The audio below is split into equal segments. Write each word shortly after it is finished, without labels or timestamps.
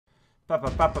Hey there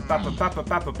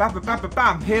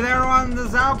everyone, this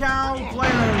is Cow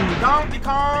playing Donkey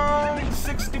Kong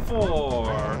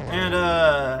 64. And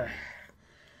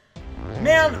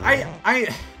man,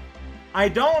 I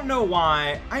don't know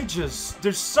why,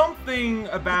 there's something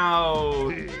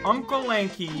about Uncle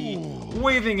Lanky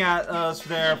waving at us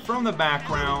there from the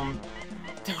background.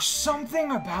 There's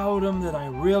something about him that I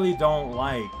really don't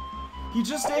like. He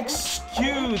just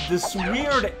exudes this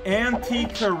weird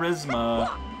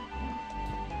anti-charisma.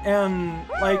 And,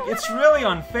 like, it's really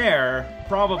unfair,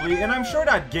 probably. And I'm sure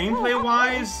that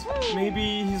gameplay-wise,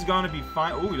 maybe he's gonna be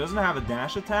fine. Oh, he doesn't have a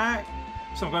dash attack?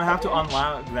 So I'm gonna have to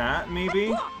unlock that,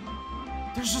 maybe?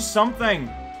 There's just something.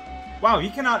 Wow, he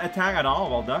cannot attack at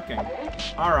all while ducking.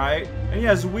 Alright. And he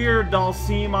has weird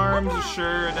Dalsim arms,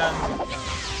 sure, then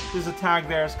his attack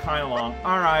there is kind of long.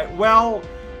 Alright, well,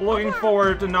 looking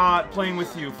forward to not playing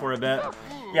with you for a bit.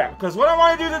 Yeah, because what I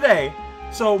want to do today...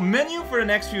 So, menu for the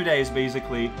next few days,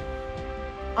 basically.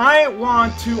 I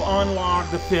want to unlock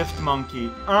the 5th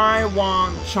monkey. I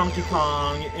want Chunky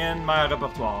Kong in my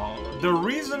repertoire. The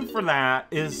reason for that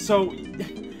is so...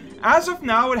 As of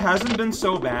now, it hasn't been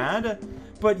so bad.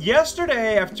 But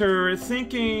yesterday, after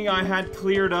thinking I had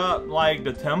cleared up, like,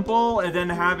 the temple, and then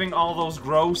having all those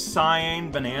gross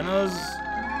cyan bananas,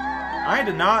 I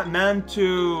did not meant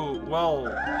to... Well...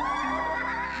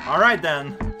 Alright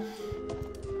then.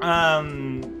 I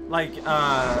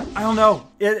don't know.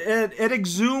 It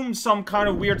exhumed some kind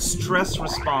of weird stress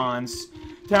response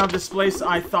to have this place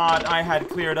I thought I had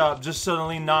cleared up just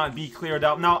suddenly not be cleared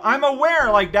up. Now, I'm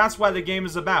aware, like, that's what the game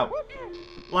is about.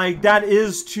 Like, that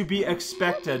is to be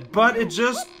expected. But it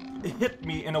just hit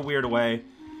me in a weird way.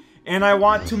 And I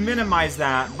want to minimize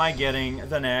that by getting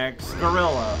the next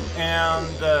gorilla.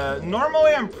 And,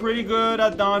 normally I'm pretty good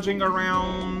at dodging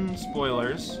around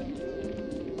spoilers.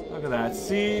 Look at that.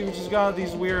 See, we just got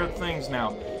these weird things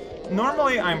now.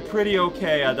 Normally, I'm pretty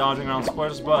okay at dodging around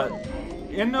spoilers, but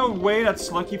in a way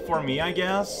that's lucky for me, I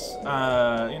guess.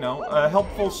 You know, a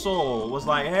helpful soul was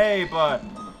like, hey, but,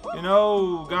 you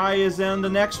know, guy is in the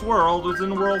next world. It's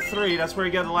in World 3. That's where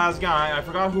you get the last guy. I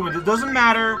forgot who it doesn't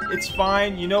matter. It's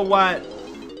fine. You know what?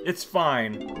 It's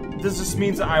fine. This just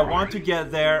means that I want to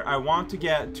get there. I want to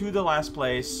get to the last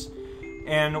place.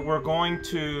 And we're going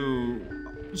to...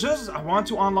 I want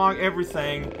to unlock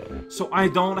everything so I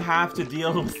don't have to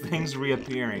deal with things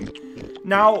reappearing.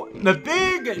 Now, the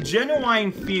big,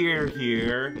 genuine fear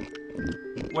here...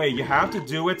 Wait, you have to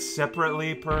do it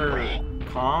separately per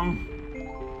Kong?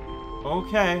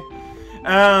 Okay.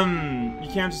 You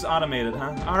can't just automate it,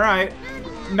 huh? Alright.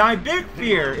 My big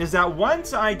fear is that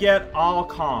once I get all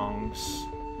Kongs,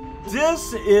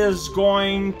 this is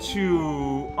going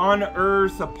to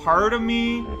unearth a part of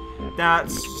me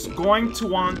that's going to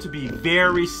want to be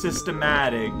very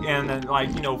systematic and then,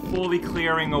 like, you know, fully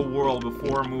clearing a world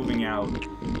before moving out.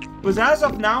 But as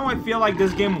of now, I feel like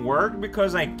this game worked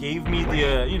because it gave me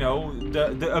the, you know,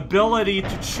 the ability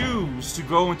to choose to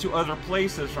go into other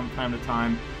places from time to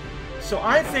time. So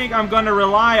I think I'm gonna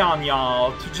rely on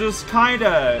y'all to just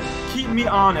kinda keep me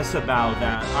honest about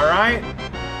that, alright?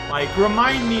 Like,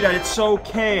 remind me that it's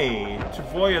okay to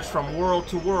voyage from world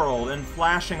to world in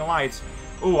flashing lights.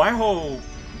 Oh, I hope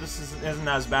this isn't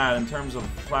as bad in terms of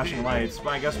flashing lights, but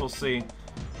I guess we'll see.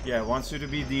 Yeah, wants you to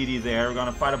be DD there. We're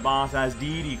gonna fight a boss as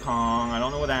DD Kong. I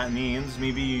don't know what that means.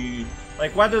 Maybe...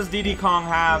 Like, what does DD Kong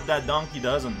have that Donkey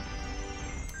doesn't?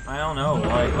 I don't know.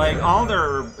 Like all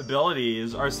their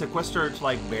abilities are sequestered to,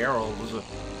 like, barrels.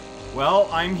 Well,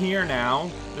 I'm here now.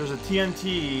 There's a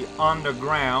TNT on the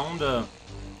ground.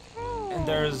 And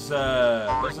there's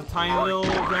a tiny little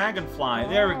dragonfly.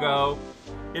 There we go.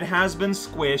 It has been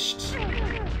squished.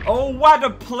 Oh, what a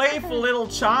playful little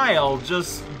child,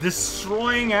 just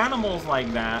destroying animals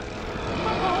like that.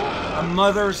 A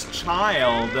mother's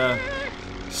child,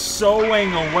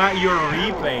 sowing what you're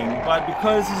reaping, but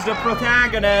because he's the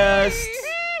protagonist,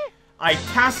 I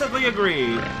tacitly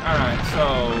agree. Alright,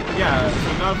 so, yeah, so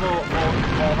we got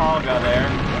Volhaga there.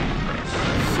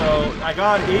 So, I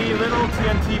got a little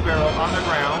TNT barrel on the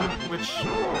ground, which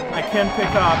I can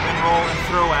pick up and roll and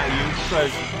throw at you,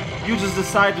 because you just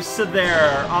decide to sit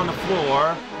there on the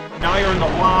floor. Now you're in the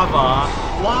lava.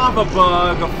 Lava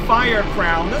bug, a fire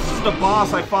crown. This is the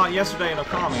boss I fought yesterday in a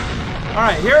comic.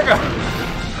 Alright, here we go.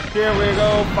 Here we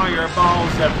go.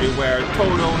 Fireballs everywhere.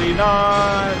 Totally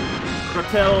not.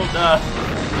 Gratelda.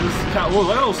 Oh,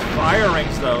 look at those fire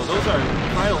rings, though. Those are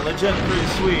kind of legit pretty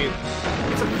sweet.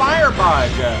 It's a firebug!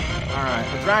 Alright, a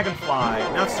dragonfly.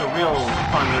 That's the real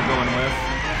pun they're going with.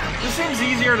 This seems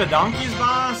easier to Donkey's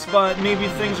boss, but maybe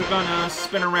things are gonna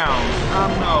spin around.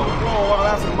 No. Whoa,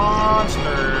 that's a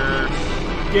monster!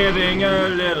 Giving a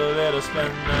little spin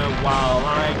while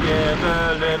I give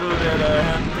a little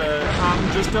hint.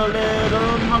 I'm just a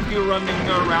little monkey running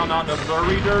around on a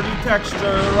blurry, dirty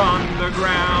texture on the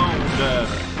ground.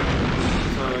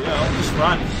 So, you know, just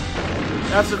run.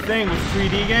 That's the thing with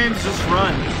 3D games, just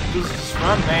run. Just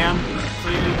run, man. So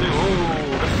you need to do,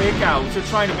 oh, the fake outs. You're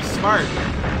trying to be smart.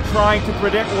 Trying to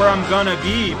predict where I'm gonna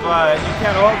be, but you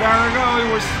can't. Oh, there we go.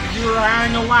 You were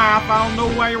having a laugh. I don't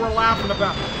know what you were laughing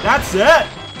about. That's it!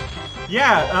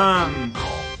 Yeah,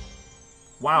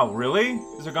 wow, really?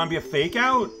 Is there gonna be a fake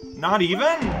out? Not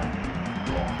even?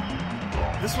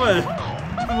 This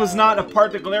was not a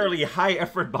particularly high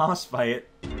effort boss fight.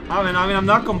 I mean, I'm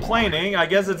not complaining. I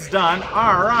guess it's done.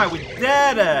 Alright, we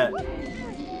did it!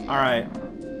 Alright.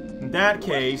 In that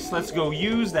case, let's go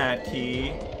use that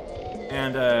key.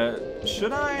 And,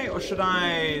 should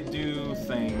I do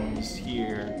things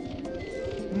here?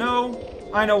 No,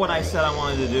 I know what I said I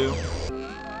wanted to do.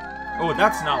 Oh,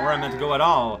 that's not where I meant to go at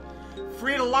all.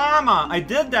 Free the llama! I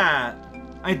did that!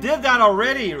 I did that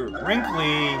already,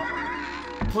 Wrinkly.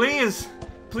 Please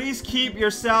keep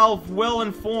yourself well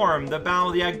informed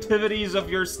about the activities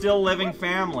of your still living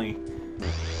family.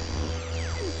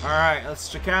 Alright, let's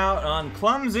check out on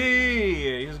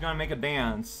Clumsy! He's gonna make a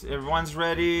dance. Everyone's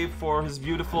ready for his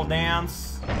beautiful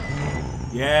dance?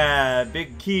 Yeah,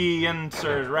 big key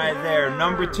insert right there,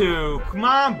 number 2. Come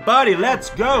on, buddy, let's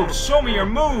go! Show me your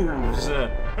moves!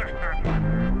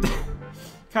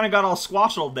 Kinda got all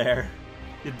squashed there.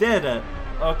 You did it.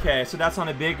 Okay, so that's on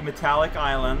a big metallic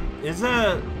island. Is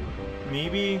it?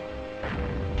 Maybe?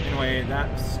 Anyway,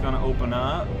 that's gonna open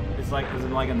up. Is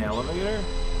it like an elevator?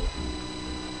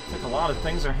 It's like a lot of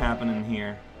things are happening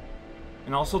here.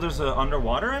 And also there's an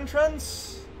underwater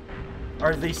entrance?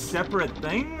 Are they separate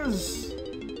things?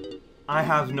 I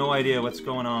have no idea what's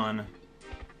going on.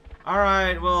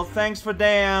 Alright, well, thanks for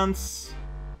dance.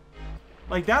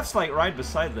 Like, that's like right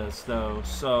beside this, though.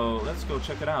 So, let's go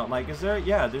check it out. Like, is there...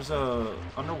 Yeah, there's a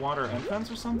underwater entrance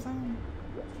or something?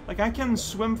 Like, I can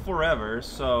swim forever,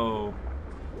 so...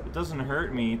 It doesn't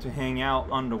hurt me to hang out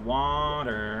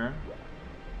underwater.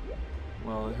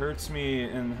 Well, it hurts me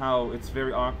in how it's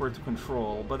very awkward to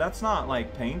control. But that's not,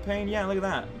 like, pain? Yeah, look at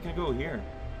that. You can go here.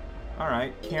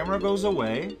 Alright, camera goes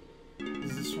away.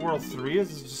 Is this World 3? Is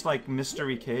this just, like,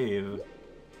 Mystery Cave?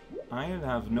 I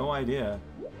have no idea.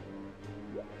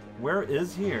 Where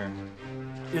is here?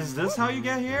 Is this how you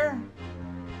get here?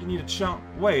 You need to jump.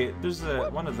 Wait, there's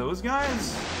one of those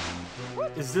guys?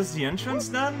 Is this the entrance,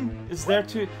 then?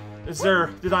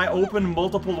 Did I open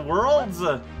multiple worlds?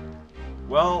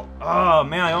 Well, oh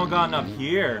man, I don't got enough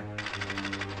here.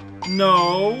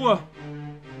 No!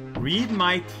 Read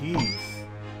my teeth.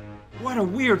 What a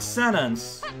weird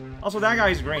sentence. Also, that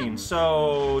guy's green,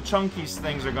 so Chunky's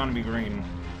things are gonna be green.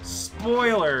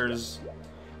 Spoilers!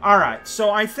 Alright,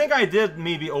 so I think I did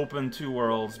maybe open 2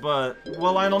 worlds, but,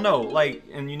 well, I don't know. Like,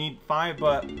 and you need 5,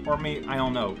 but, or me, I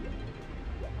don't know.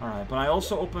 Alright, but I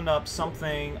also opened up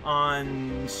something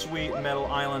on Sweet Metal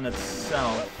Island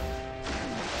itself.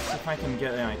 If I can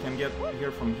get, yeah, I can get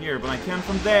here from here, but I can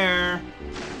from there.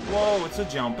 Whoa, it's a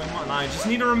jumping one. I just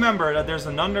need to remember that there's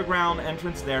an underground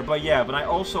entrance there, but yeah, but I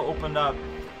also opened up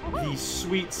these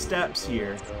sweet steps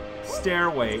here.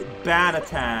 Stairway, bat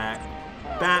attack,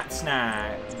 bat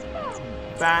snack,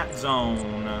 bat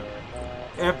zone.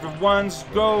 Everyone's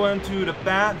going to the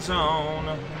bat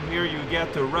zone. Here you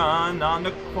get to run on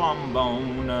the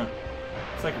Clumbone.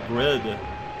 It's like a grid,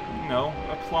 you know,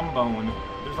 a Clumbone.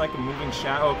 There's like a moving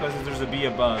shadow because there's a bee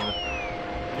above.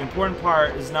 The important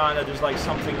part is not that there's like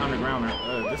something underground.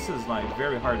 This is like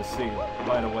very hard to see,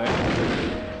 by the way.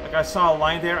 Like I saw a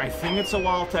line there. I think it's a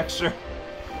wall texture.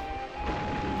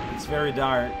 It's very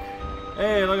dark.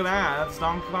 Hey, look at that. That's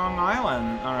Donkey Kong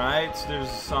Island. Alright, so there's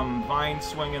some vine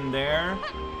swinging there.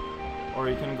 Or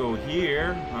you can go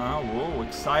here. Whoa,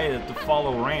 excited to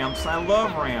follow ramps. I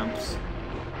love ramps.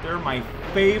 They're my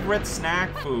favorite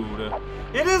snack food.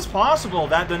 It is possible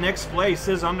that the next place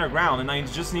is underground, and I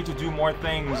just need to do more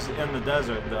things in the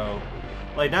desert, though.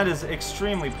 Like, that is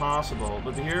extremely possible.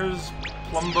 But here's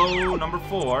Plumbo number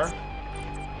 4.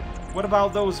 What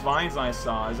about those vines I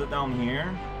saw? Is it down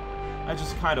here? I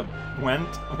just kind of went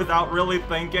without really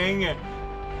thinking.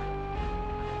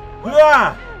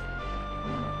 Ah!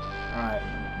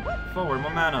 Alright. Forward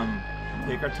momentum.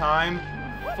 Take our time.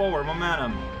 Forward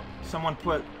momentum. Someone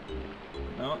put...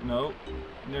 No, no.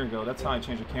 There we go. That's how I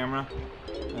change the camera.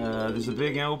 There's a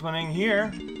big opening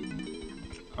here.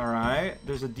 Alright.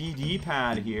 There's a DD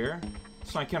pad here.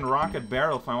 So I can rocket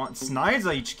barrel if I want. Snide's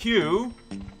HQ?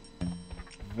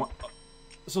 What?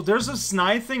 So there's a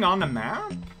Snide thing on the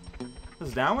map?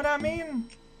 Is that what I mean?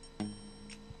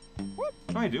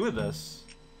 What do I do with this?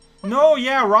 No,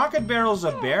 yeah, rocket barrel's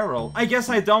a barrel. I guess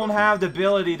I don't have the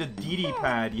ability to DD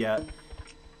pad yet.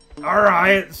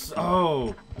 Alright,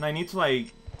 oh, and I need to,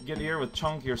 like, get here with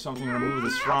Chunky or something to remove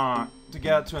this rock to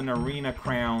get to an arena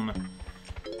crown.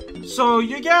 So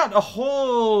you get a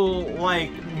whole,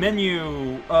 like,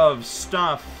 menu of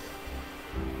stuff.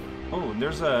 Oh,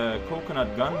 there's a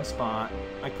coconut gun spot.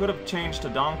 I could have changed to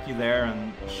donkey there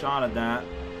and shot at that.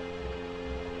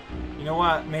 You know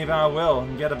what? Maybe I will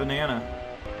and get a banana.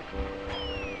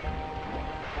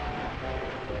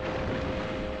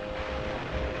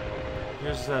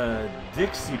 Here's a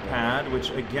Dixie pad,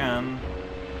 which again,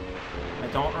 I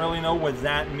don't really know what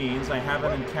that means. I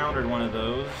haven't encountered one of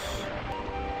those.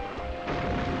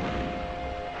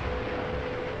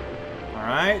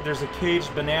 Alright, there's a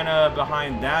caged banana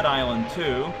behind that island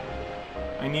too.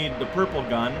 I need the purple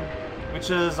gun,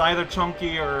 which is either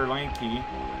Chunky or Lanky.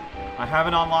 I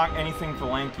haven't unlocked anything for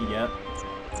Lanky yet.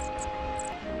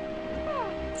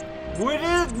 Would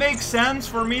it make sense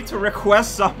for me to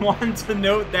request someone to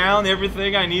note down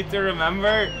everything I need to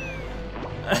remember?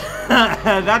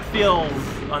 That feels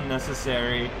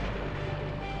unnecessary.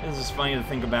 This is funny to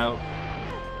think about.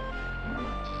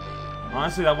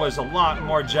 Honestly, that was a lot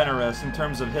more generous in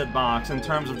terms of hitbox, in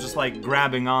terms of just like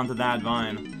grabbing onto that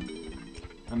vine.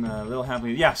 I'm a little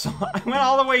happy. Yeah, so I went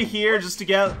all the way here just to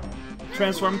get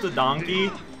transformed to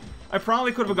donkey. I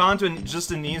probably could have gone to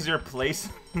just an easier place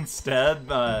instead,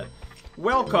 but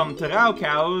welcome to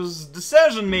Raukau's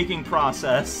decision-making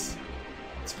process.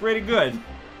 It's pretty good.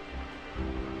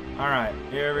 Alright,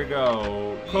 here we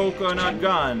go. Coconut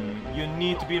gun. You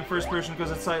need to be in first person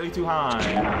because it's slightly too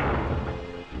high.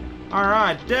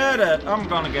 Alright, did it! I'm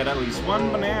gonna get at least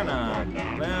one banana.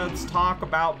 Let's talk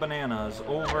about bananas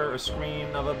over a screen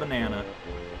of a banana.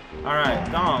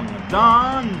 Alright,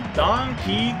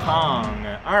 Donkey Kong.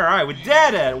 Alright, we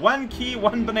did it! One key,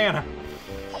 one banana.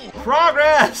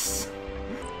 Progress!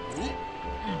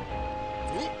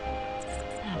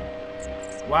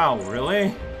 Wow,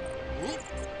 really?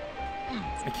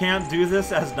 I can't do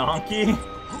this as Donkey?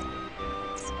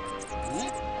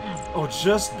 Oh,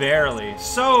 just barely.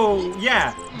 So,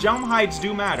 yeah, jump heights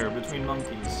do matter between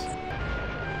monkeys.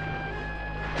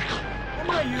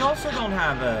 Emma, you also don't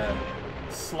have a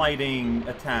sliding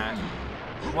attack.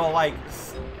 Well, like,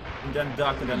 and then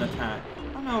duck and then attack.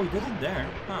 Oh no, he did it there.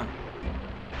 Huh.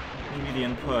 Maybe the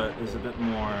input is a bit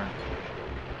more,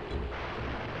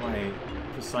 like,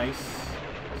 precise.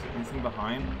 Is there anything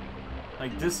behind?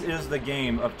 Like, this is the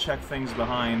game of check things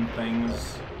behind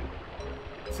things.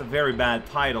 It's a very bad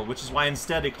title, which is why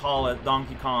instead they call it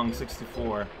Donkey Kong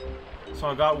 64. So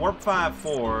I got Warp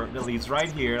 5-4 that leads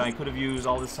right here that I could have used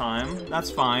all this time.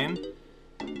 That's fine.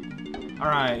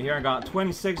 Alright, here I got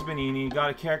 26 Banini, got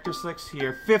a character 6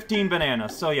 here, 15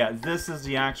 bananas. So yeah, this is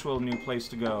the actual new place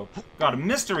to go. Got a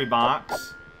mystery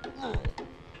box.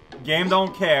 Game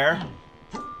don't care.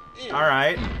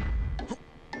 Alright.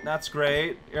 That's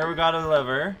great. Here we got a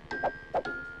liver.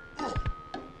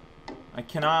 I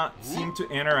cannot seem to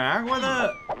interact with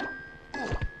it.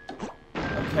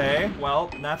 Okay, well,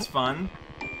 that's fun.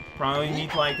 Probably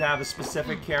need to, like, have a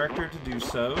specific character to do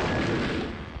so.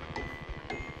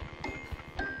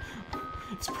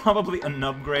 It's probably an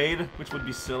upgrade, which would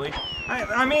be silly.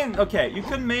 I mean, okay, you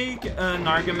could make an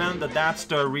argument that that's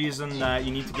the reason that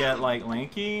you need to get, like,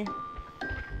 Lanky.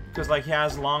 Because, like, he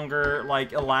has longer,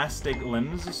 like, elastic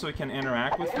limbs, so he can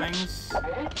interact with things.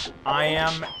 I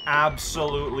am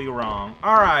absolutely wrong.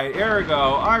 Alright, here we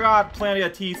go. I got plenty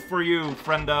of teeth for you,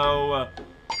 friendo.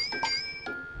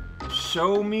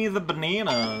 Show me the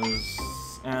bananas.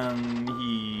 And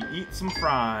he eats some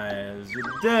fries. You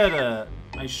did it.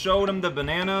 I showed him the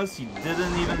bananas. He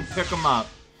didn't even pick them up.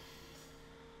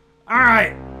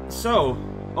 Alright, so...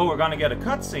 Oh, we're gonna get a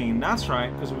cutscene. That's right,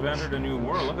 because we've entered a new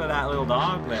world. Look at that little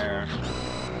dog there.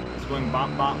 It's going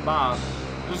bop, bop, bop.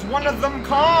 There's one of them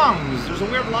Kongs! There's a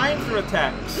weird line through a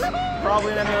text.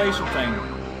 Probably an emulation thing.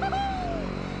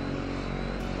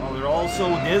 Oh, they're all so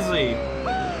dizzy.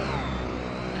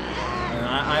 And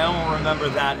I don't remember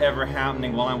that ever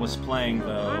happening while I was playing,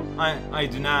 though. I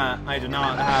do not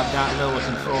have that little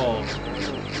control.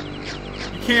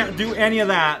 Can't do any of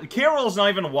that. Carol's not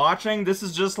even watching. This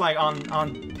is just like on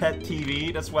Pet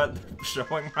TV. That's what they're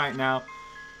showing right now.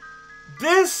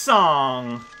 This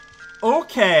song.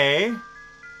 Okay.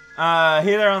 Hey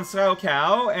there on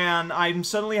Raukau, and I'm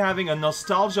suddenly having a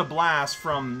nostalgia blast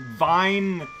from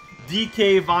Vine,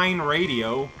 DK Vine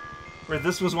Radio, where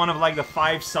this was one of like the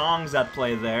 5 songs that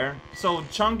play there. So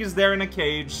Chunk is there in a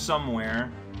cage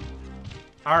somewhere.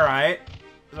 Alright.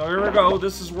 So here we go.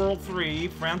 This is World 3,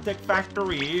 Frantic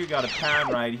Factory. We got a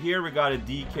pad right here. We got a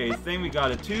DK thing. We got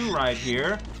a 2 right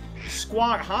here.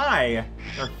 Squawk high.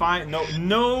 Or 5.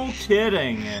 No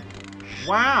kidding.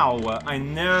 Wow. I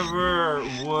never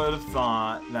would have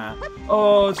thought that.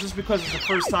 Oh, it's just because it's the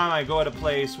first time I go at a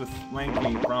place with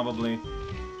Lanky, probably.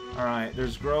 Alright,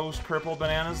 there's gross purple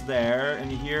bananas there.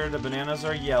 And here the bananas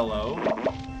are yellow.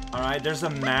 Alright, there's a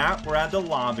map. We're at the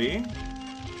lobby.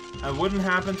 I wouldn't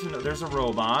happen to know. There's a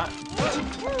robot.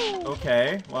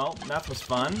 Okay, well, that was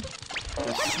fun.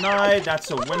 There's snide. That's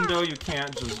a window you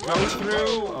can't just go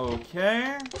through.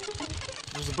 Okay.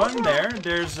 There's a button there.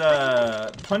 There's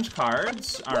punch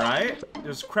cards. Alright.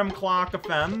 There's Creme Clock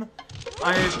FM.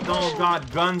 I've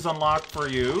got guns unlocked for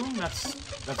you.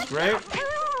 That's great.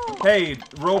 Hey,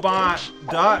 robot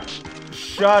duck.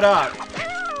 Shut up.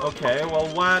 Okay, well,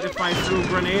 what if I threw a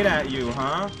grenade at you,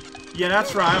 huh? Yeah,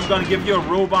 that's right, I'm gonna give you a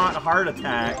robot heart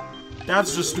attack.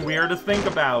 That's just weird to think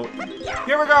about.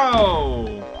 Here we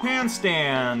go!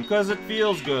 Handstand, because it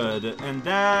feels good. And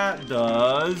that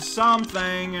does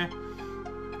something.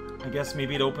 I guess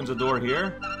maybe it opens a door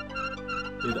here.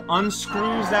 It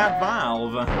unscrews that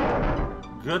valve.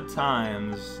 Good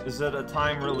times. Is it a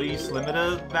time release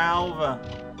limited valve?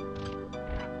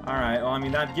 Alright, well, I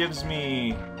mean, that gives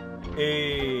me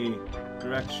a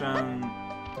direction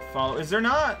to follow. Is there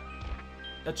not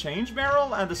a change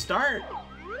barrel at the start?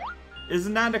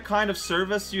 Isn't that the kind of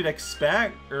service you'd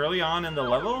expect early on in the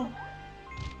level?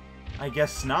 I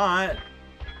guess not.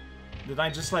 Did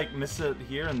I just like miss it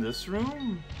here in this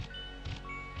room?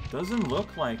 Doesn't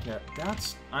look like it.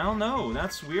 I don't know,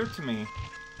 that's weird to me.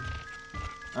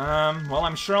 Well,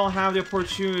 I'm sure I'll have the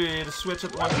opportunity to switch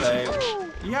it one day.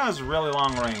 He has really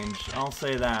long range, I'll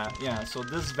say that. Yeah, so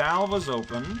this valve was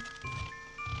open.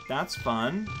 That's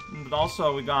fun. But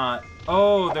also we got...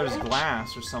 Oh, there's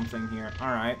glass or something here.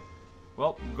 Alright.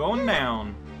 Well, going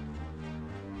down.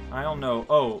 I don't know.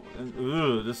 Oh,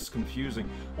 ugh, this is confusing.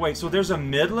 Wait, so there's a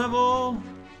mid-level?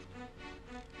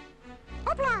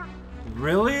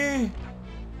 Really?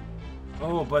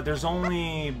 Oh, but there's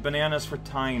only bananas for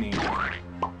tiny.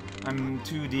 I'm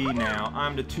 2D now.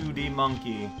 I'm the 2D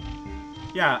monkey.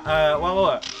 Yeah, well,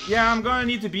 look. Yeah, I'm gonna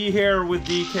need to be here with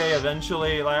DK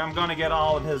eventually. Like, I'm gonna get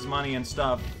all of his money and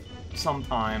stuff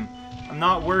sometime. I'm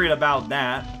not worried about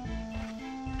that.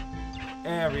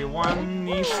 Everyone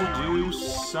needs to do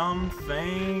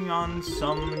something on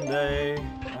someday.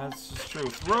 That's just true.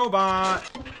 Robot!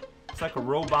 It's like a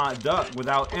robot duck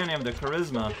without any of the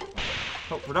charisma.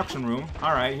 Oh, production room.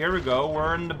 Alright, here we go.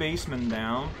 We're in the basement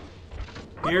now.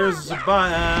 Here's a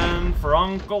button for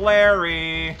Uncle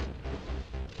Larry.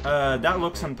 That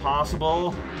looks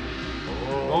impossible.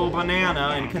 Oh,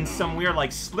 banana, and some weird,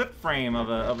 like, split frame of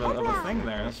a thing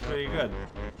there. That's pretty good.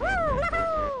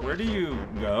 Where do you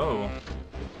go?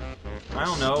 I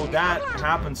don't know. That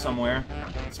happened somewhere.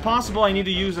 It's possible I need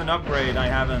to use an upgrade I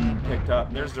haven't picked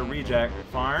up. There's the reject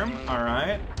farm.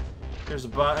 Alright. There's a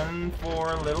button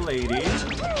for little lady.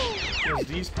 Here's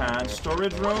these pads.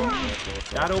 Storage room.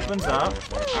 That opens up.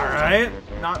 Alright.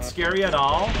 Not scary at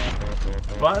all.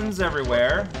 Buttons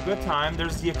everywhere. Good time.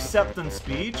 There's the acceptance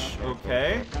speech.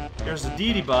 Okay. There's the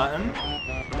DD button.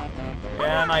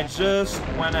 And I just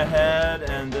went ahead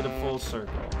and did a full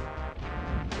circle.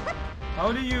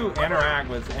 How do you interact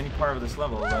with any part of this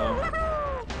level, though?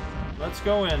 Let's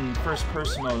go in first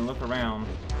person mode and look around.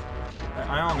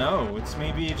 I don't know. It's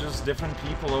maybe just different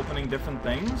people opening different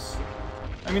things?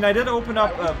 I mean, I did open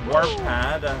up a warp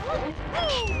pad.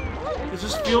 It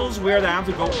just feels weird I have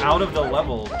to go out of the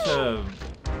level to,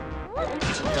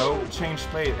 you know, change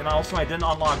plate. And also, I didn't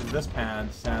unlock this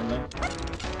pad, sadly.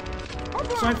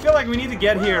 So I feel like we need to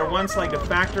get here once, like, the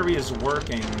factory is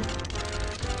working.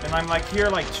 And I'm, like, here,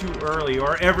 like, too early.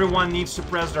 Or everyone needs to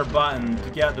press their button to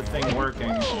get the thing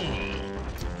working.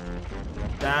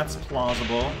 That's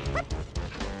plausible.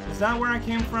 Is that where I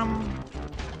came from?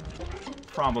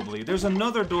 Probably. There's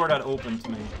another door that opened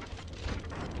to me.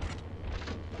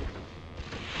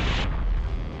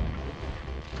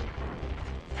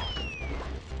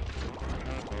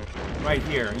 Right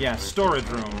here. Yeah, storage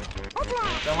room.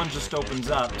 That one just opens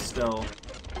up still.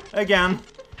 Again,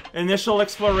 initial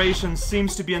exploration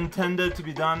seems to be intended to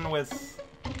be done with...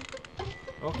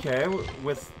 Okay,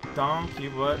 with Donkey,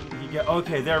 but you get...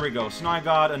 Okay, there we go. So now I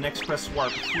got an express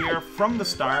warp here from the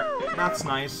start. That's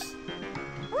nice.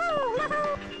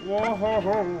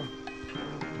 Whoa-ho-ho.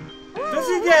 Does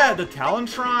he get the talent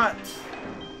trot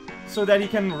so that he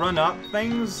can run up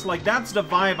things? Like, that's the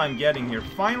vibe I'm getting here.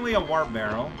 Finally a warp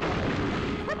barrel.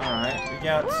 Alright, we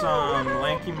got some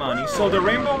lanky money. So the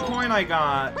rainbow coin I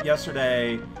got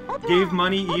yesterday gave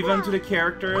money even to the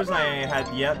characters I had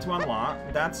yet to unlock.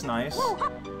 That's nice.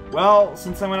 Well,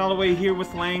 since I went all the way here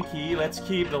with Lanky, let's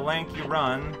keep the Lanky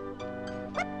run.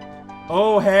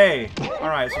 Oh, hey!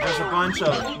 Alright, so there's a bunch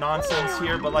of nonsense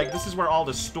here, but, like, this is where all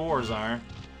the stores are.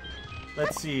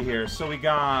 Let's see here. So we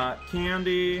got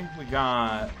Candy, we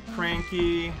got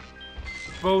Cranky.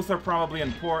 Both are probably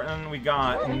important. We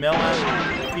got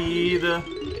Melon, Feed.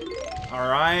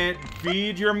 Alright,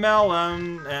 feed your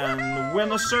melon and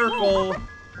win a circle.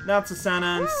 That's a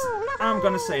sentence. I'm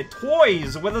gonna say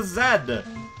toys with a Z.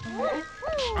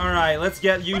 Alright, let's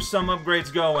get you some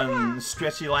upgrades going,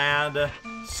 stretchy lad,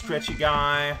 stretchy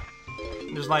guy.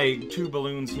 There's like 2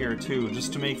 balloons here too,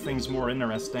 just to make things more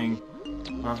interesting.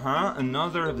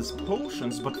 Another of his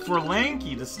potions, but for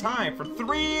Lanky this time, for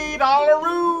 $3-roos!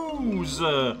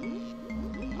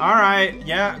 Alright,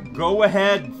 yeah, go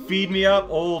ahead, feed me up,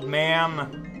 old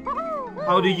man.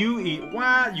 How do you eat?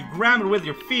 What? You grab it with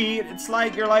your feet? It's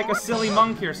like you're like a silly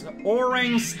monkey or something.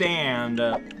 Orangstand.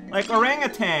 Like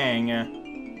orangutan.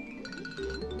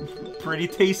 Pretty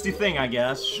tasty thing, I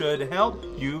guess. Should help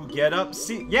you get up.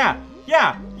 See, yeah,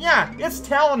 it's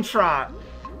talent trot.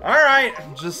 Alright,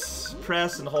 just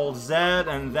press and hold Z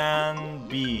and then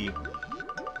B.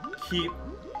 Keep,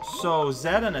 so Z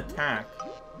and attack.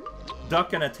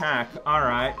 Duck and attack.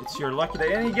 Alright, it's your lucky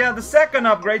day. And you get the second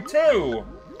upgrade too!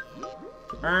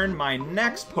 Earn my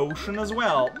next potion as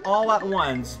well. All at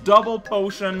once. Double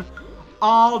potion.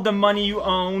 All the money you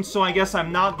own, so I guess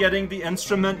I'm not getting the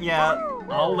instrument yet.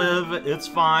 I'll live, it's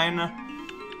fine.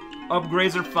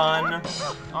 Upgrades are fun.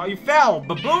 Oh, you fell!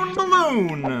 Baboon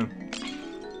balloon!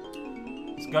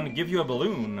 It's gonna give you a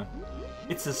balloon.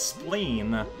 It's a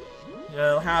spleen.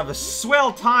 You'll have a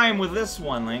swell time with this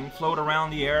one, Link. Float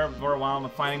around the air for a while. I'm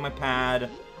finding my pad.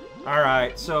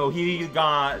 Alright, so he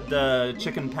got the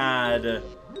chicken pad to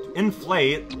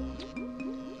inflate.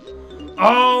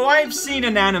 Oh, I've seen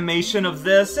an animation of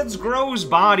this. It's gross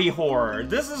body horror.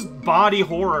 This is body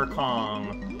horror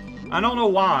Kong. I don't know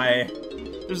why.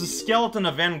 There's a skeleton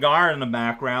of Vanguard in the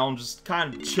background, just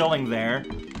kind of chilling there.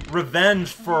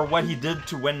 Revenge for what he did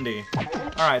to Wendy.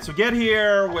 Alright, so get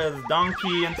here with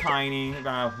Donkey and Tiny.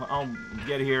 I'll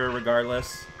get here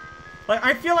regardless. Like,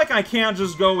 I feel like I can't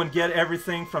just go and get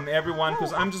everything from everyone,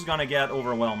 because I'm just gonna get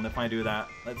overwhelmed if I do that.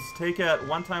 Let's take it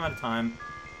one time at a time.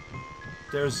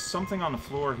 There's something on the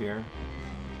floor here.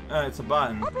 It's a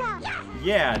button.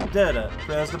 Yeah, did it.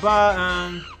 Press the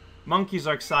button. Monkeys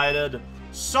are excited.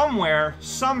 Somewhere,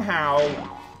 somehow,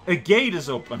 a gate is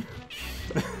open.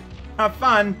 Have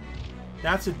fun.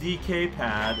 That's a DK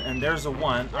pad, and there's a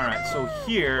 1. Alright, so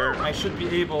here, I should be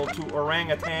able to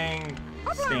orangutan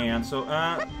stand. So,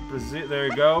 there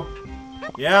you go.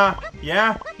 Yeah.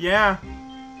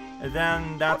 And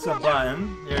then that's a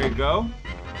button. There you go.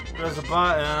 There's a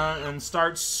button, and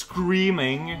start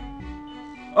screaming.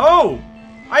 Oh!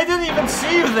 I didn't even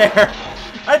see you there!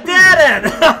 I did it!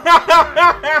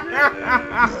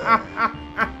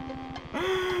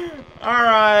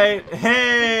 Alright,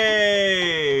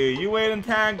 hey! You wait in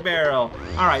tag barrel.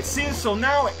 Alright, see, so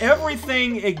now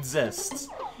everything exists.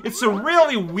 It's a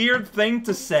really weird thing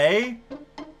to say,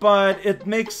 but it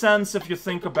makes sense if you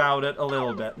think about it a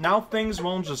little bit. Now things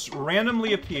won't just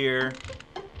randomly appear.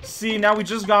 See, now we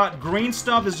just got green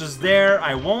stuff is just there.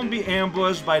 I won't be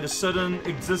ambushed by the sudden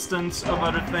existence of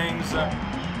other things.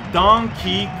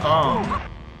 Donkey Kong.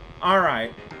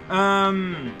 Alright.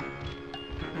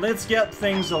 Let's get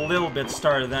things a little bit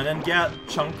started then and get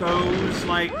Chunko's,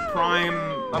 like, prime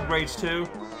upgrades too.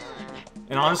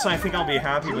 And honestly, I think I'll be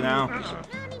happy with now.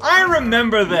 I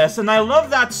remember this, and I love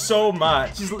that so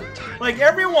much. He's, like,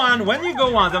 everyone, when you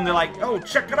go on them, they're like, oh,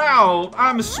 check it out,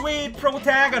 I'm a sweet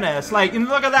protagonist. Like, and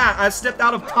look at that, I stepped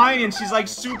out of Tiny, and she's, like,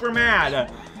 super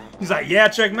mad. He's like, yeah,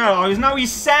 check him out. Oh, now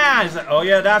he's sad. He's like, oh,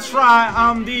 yeah, that's right,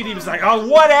 I'm DD. He's like, oh,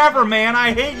 whatever, man,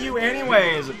 I hate you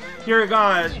anyways. Here you go,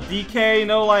 DK, you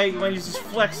know, like, when he's just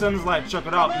flexing, he's like, check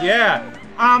it out, yeah.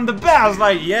 I'm the best,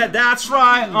 like, yeah, that's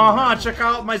right, check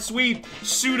out my sweet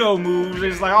pseudo moves.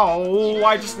 He's like, oh,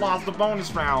 I just lost the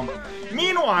bonus round.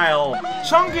 Meanwhile,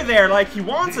 Chunky there, like, he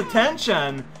wants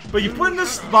attention, but you put the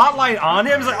spotlight on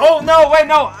him, he's like, oh, no, wait,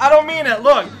 no, I don't mean it,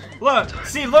 look,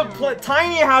 see, look,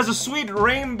 Tiny has a sweet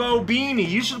rainbow beanie,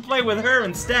 you should play with her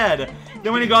instead.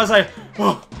 Then when he goes like,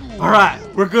 oh, alright,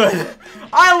 we're good.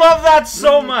 I love that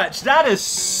so much, that is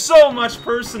so much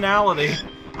personality.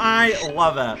 I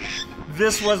love it.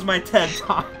 This was my TED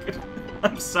Talk.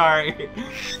 I'm sorry.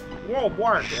 Whoa,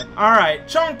 work. Alright,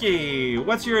 Chunky,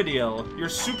 what's your deal? You're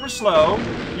super slow.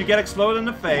 You get exploded in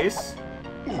the face.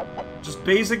 Just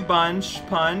basic punch.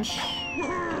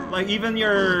 Like, even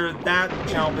that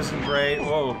jump isn't great.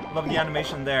 Whoa, love the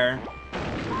animation there.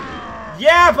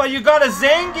 Yeah, but you got a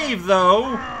Zangief,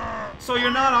 though! So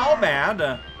you're not all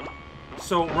bad.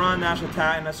 So run, dash,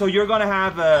 attack. So you're gonna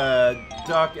have a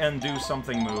duck and do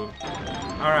something move.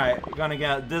 Alright, gonna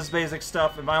get this basic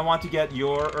stuff. If I want to get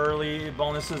your early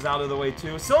bonuses out of the way,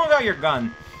 too. Still got your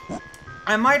gun.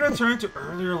 I might return to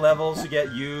earlier levels to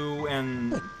get you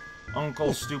and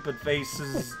Uncle Stupid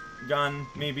Face's gun,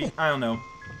 maybe. I don't know.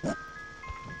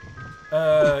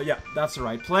 Yeah, that's the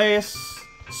right place.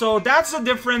 So that's the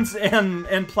difference in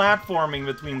platforming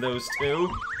between those two.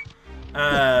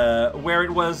 Where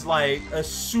it was like a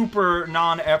super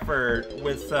non-effort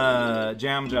with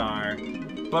Jam Jar.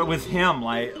 But with him,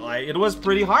 like it was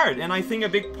pretty hard. And I think a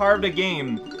big part of the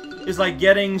game is like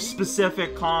getting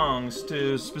specific Kongs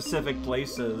to specific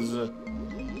places.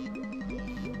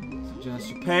 Just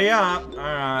to pay up.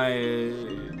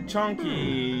 Alright.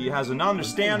 Chunky has an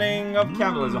understanding of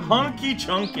capitalism. Hunky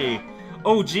Chunky.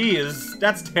 Oh geez,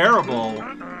 that's terrible.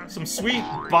 Some sweet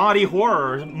body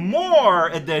horror. More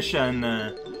edition.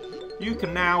 You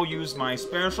can now use my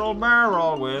special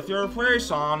barrel with your face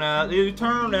on it. You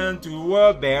turn into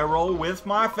a barrel with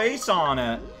my face on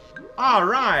it.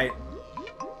 Alright.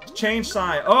 Change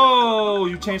size. Oh,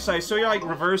 you change size. So you're like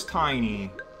reverse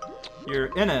tiny.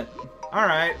 You're in it.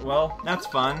 Alright, well, that's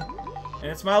fun. And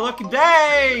it's my lucky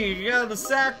day! Yeah, the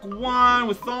sack one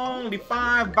with only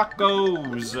 5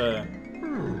 buckos.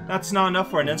 That's not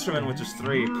enough for an instrument with just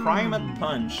 3. Primate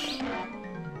punch.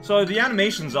 So the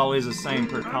animation's always the same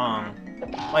per Kong.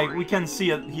 Like, we can see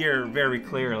it here very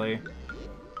clearly.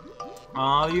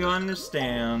 All you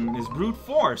understand is brute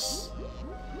force.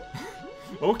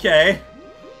 Okay.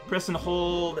 Press and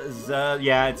hold Z,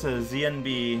 yeah, it's a Z and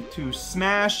B to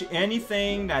smash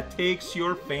anything that takes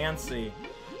your fancy.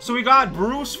 So we got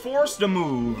Bruce Force to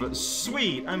move.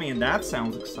 Sweet. I mean, that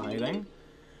sounds exciting.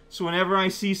 So whenever I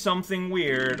see something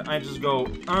weird, I just go,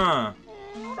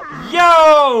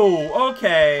 Yo!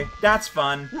 Okay, that's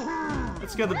fun.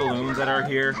 Let's get the balloons that are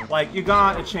here. Like, you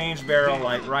got a change barrel,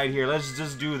 like, right here. Let's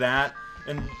just do that.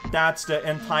 And that's the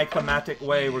anticlimactic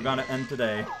way we're gonna end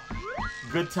today.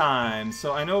 Good times.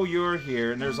 So I know you're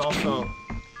here, and there's also...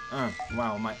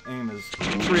 wow, my aim is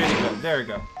pretty good. There we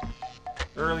go.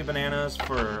 Early bananas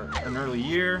for an early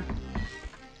year.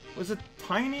 Was it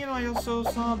tiny that I also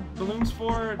saw balloons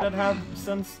for that have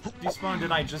since despawned?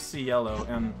 Did I just see yellow?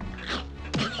 And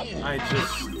I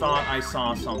just thought I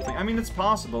saw something. I mean, it's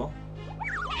possible.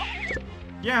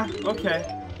 Yeah,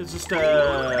 okay. It's just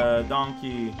a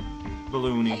donkey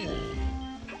balloony.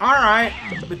 Alright,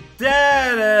 but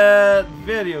dead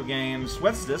video games.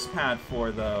 What's this pad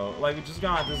for, though? Like, we just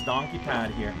got this donkey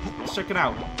pad here. Let's check it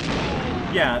out.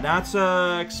 Yeah, that's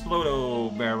a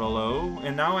Explodo Barrel-o.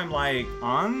 And now I'm, like,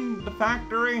 on the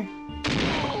factory?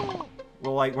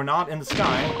 Well, like, we're not in the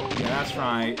sky. Yeah, that's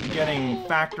right. Getting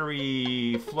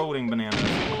factory floating bananas.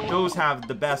 Those have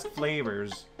the best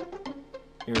flavors.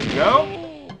 Here we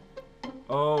go.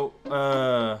 Oh,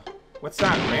 what's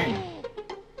that ring?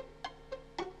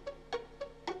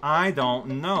 I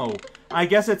don't know. I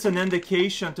guess it's an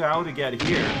indication to how to get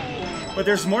here. But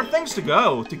there's more things to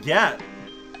go, to get.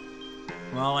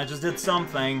 Well, I just did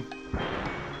something.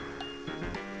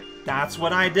 That's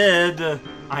what I did.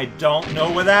 I don't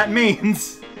know what that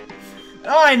means.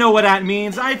 I know what that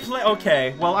means.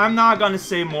 Okay, well, I'm not gonna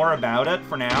say more about it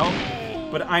for now.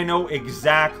 But I know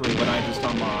exactly what I just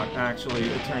unlocked, actually,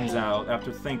 it turns out,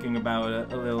 after thinking about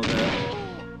it a little bit.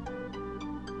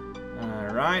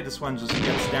 Alright, this one just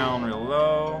gets down real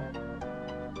low.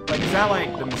 Like, is that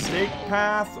like the mistake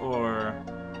path, or...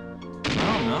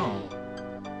 I don't know.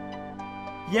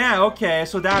 Yeah, okay,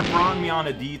 so that brought me on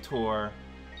a detour.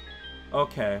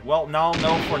 Okay, well, now I'll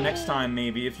know for next time,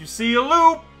 maybe. If you see a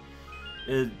loop,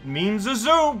 it means a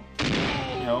zoo!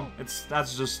 You know,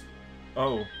 that's just...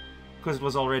 Oh. Because it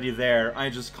was already there. I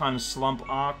just kind of slump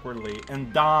awkwardly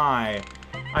and die.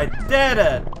 I did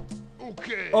it!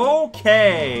 Okay.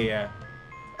 Okay!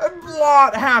 A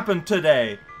lot happened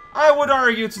today. I would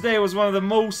argue today was one of the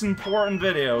most important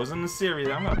videos in the series.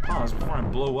 I'm gonna pause before I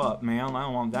blow up, man. I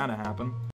don't want that to happen.